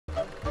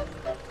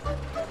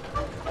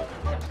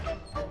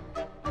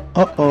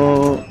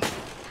Uh-oh.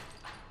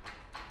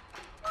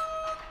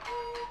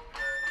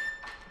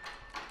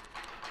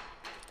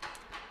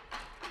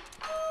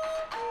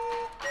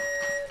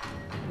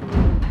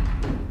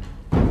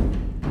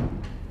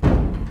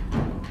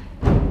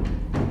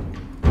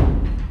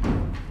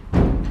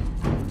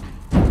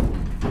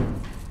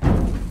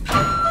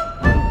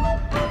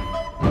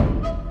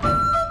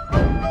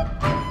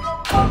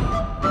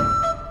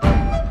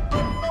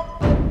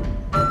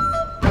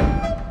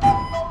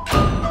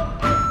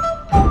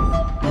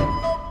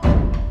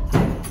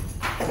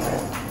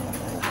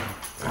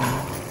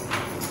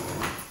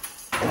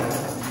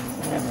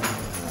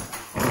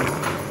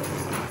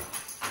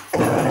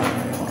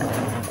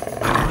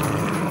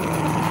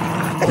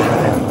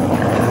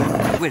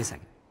 Wait a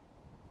second.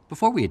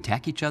 Before we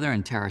attack each other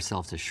and tear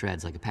ourselves to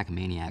shreds like a pack of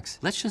maniacs,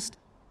 let's just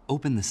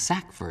open the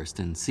sack first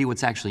and see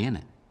what's actually in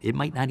it. It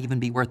might not even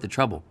be worth the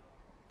trouble.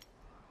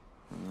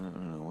 I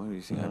don't know. What do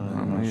you think?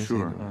 I'm not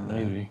sure.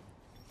 Maybe.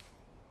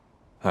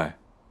 Hi.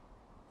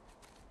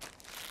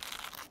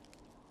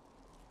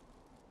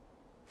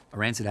 A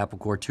rancid apple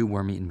core, 2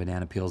 worm-eaten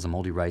banana peels, a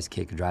moldy rice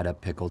cake, a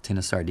dried-up pickle, tin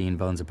of sardine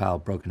bones, a pile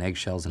of broken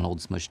eggshells, an old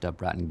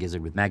smushed-up rotten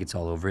gizzard with maggots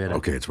all over it.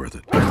 Okay, it's worth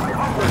it.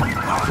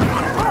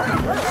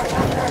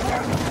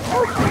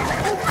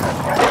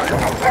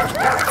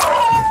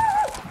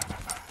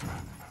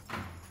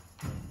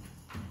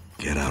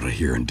 Get out of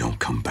here and don't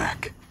come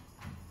back.